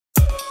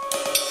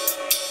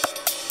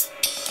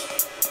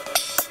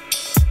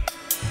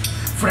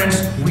Friends,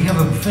 we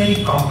have a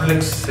very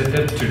complex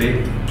setup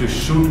today to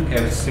shoot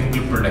a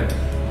single product.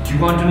 Do you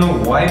want to know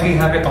why we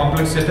have a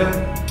complex setup?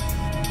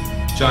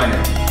 Join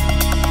in.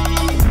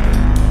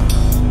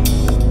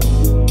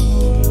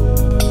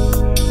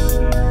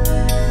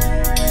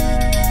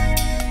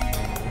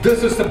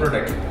 This is the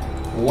product.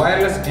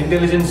 Wireless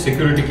intelligent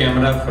security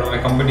camera from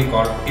a company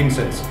called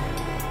Insense.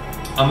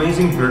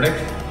 Amazing product,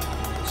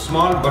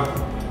 small but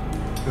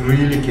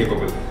really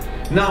capable.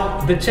 Now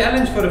the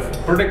challenge for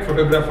a product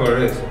photographer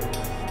is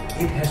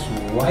it has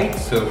white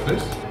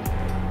surface,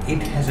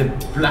 it has a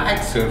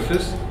black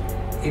surface,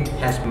 it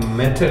has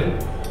metal,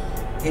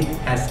 it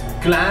has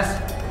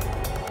glass,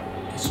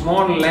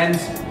 small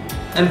lens,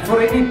 and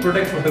for any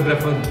product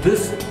photographer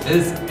this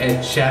is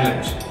a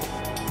challenge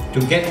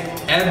to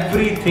get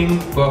everything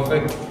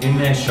perfect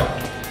in a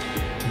shot.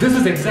 This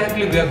is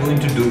exactly what we are going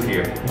to do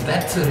here.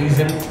 That's the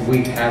reason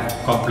we have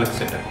complex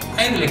setup.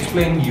 I will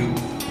explain you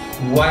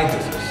why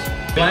this is.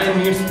 Client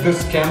needs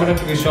this camera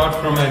to be shot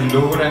from a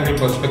lower angle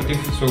perspective,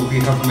 so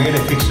we have made a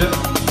fixture.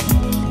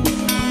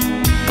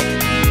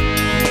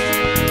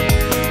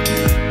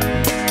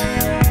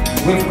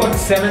 We've got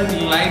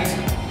 7 lights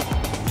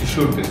to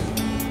shoot this.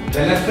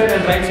 The left side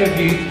and right side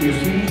you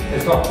see a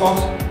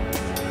softbox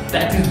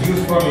that is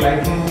used for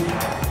lighting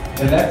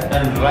the left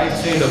and right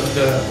side of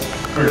the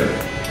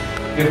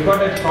product. We've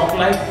got a top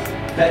light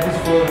that is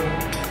for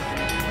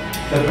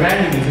the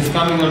branding which is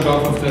coming on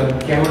top of the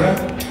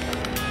camera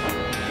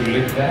to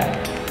lit that.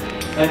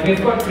 And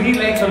we've got 3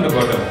 lights on the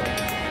bottom.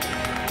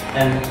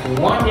 And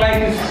one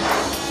light is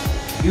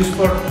used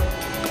for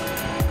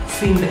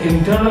seeing the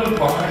internal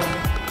part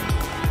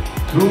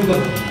through the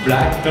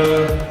black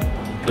color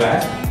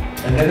glass.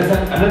 And there is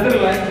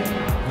another light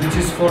which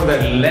is for the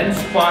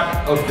lens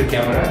part of the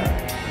camera.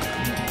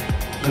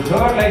 The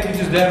third light which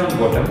is there on the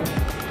bottom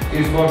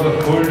is for the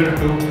holder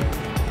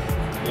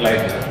to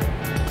light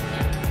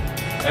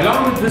up.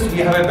 Along with this we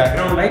have a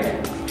background light.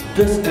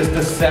 This is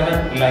the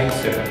 7 light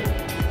setup.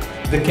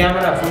 The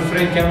camera, full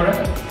frame camera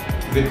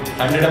with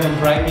 100 mm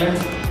prime lens.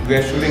 We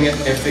are shooting at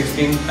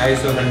f16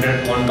 ISO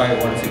 100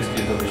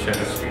 1/160 of the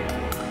shutter speed.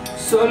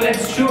 So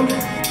let's shoot.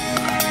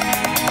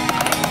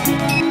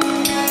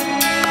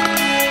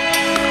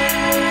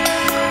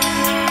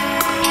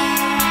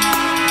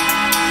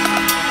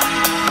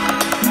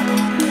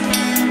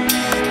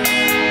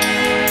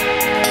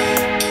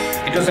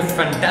 It was a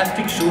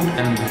fantastic shoot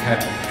and we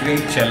had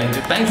great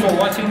challenges. Thanks for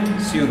watching.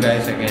 See you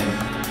guys again.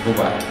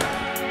 Bye-bye.